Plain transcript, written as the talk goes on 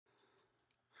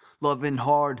Loving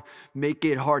hard, make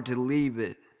it hard to leave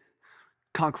it.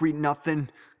 Concrete nothing,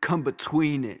 come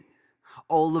between it.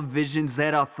 All the visions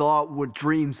that I thought were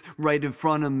dreams right in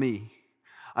front of me.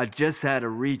 I just had to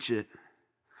reach it.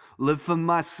 Live for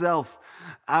myself,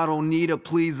 I don't need to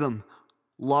please them.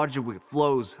 Larger with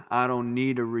flows, I don't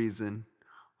need a reason.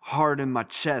 Heart in my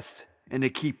chest, and they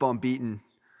keep on beating.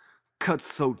 Cuts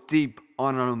so deep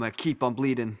on them, I keep on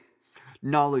bleeding.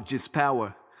 Knowledge is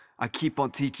power, I keep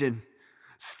on teaching.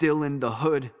 Still in the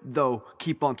hood, though,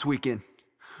 keep on tweaking.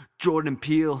 Jordan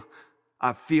Peele,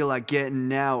 I feel like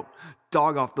getting out.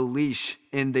 Dog off the leash,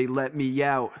 and they let me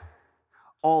out.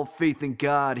 All faith in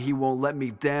God, He won't let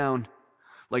me down.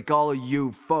 Like all of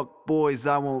you fuck boys,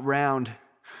 I won't round.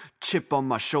 Chip on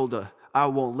my shoulder, I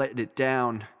won't let it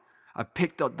down. I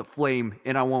picked up the flame,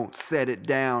 and I won't set it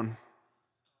down.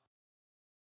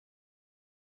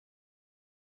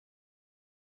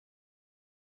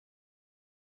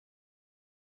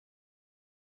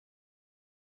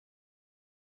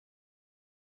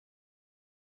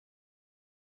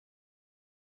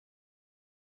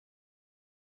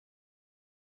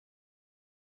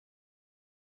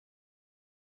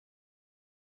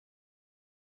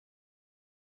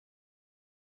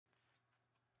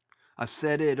 I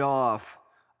set it off,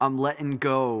 I'm letting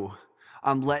go,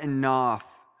 I'm letting off,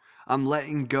 I'm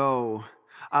letting go.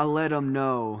 I let them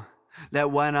know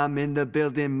that when I'm in the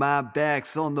building, my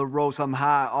back's on the ropes, I'm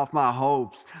high off my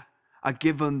hopes. I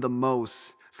give them the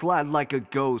most, slide like a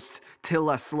ghost,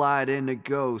 till I slide in a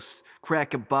ghost.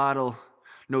 Crack a bottle,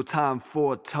 no time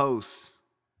for a toast.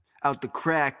 Out the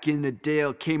crack in the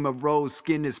dale came a rose,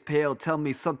 skin is pale, tell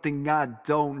me something I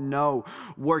don't know.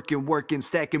 Working,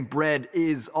 stacking bread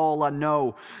is all I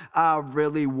know. I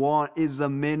really want is a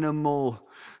minimal,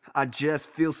 I just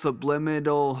feel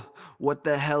subliminal. What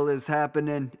the hell is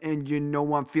happening? And you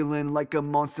know I'm feeling like a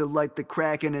monster like the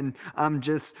Kraken, and I'm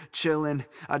just chilling.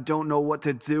 I don't know what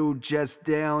to do, just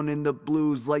down in the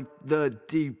blues like the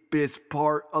deepest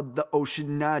part of the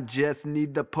ocean. I just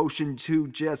need the potion to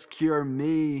just cure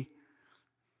me.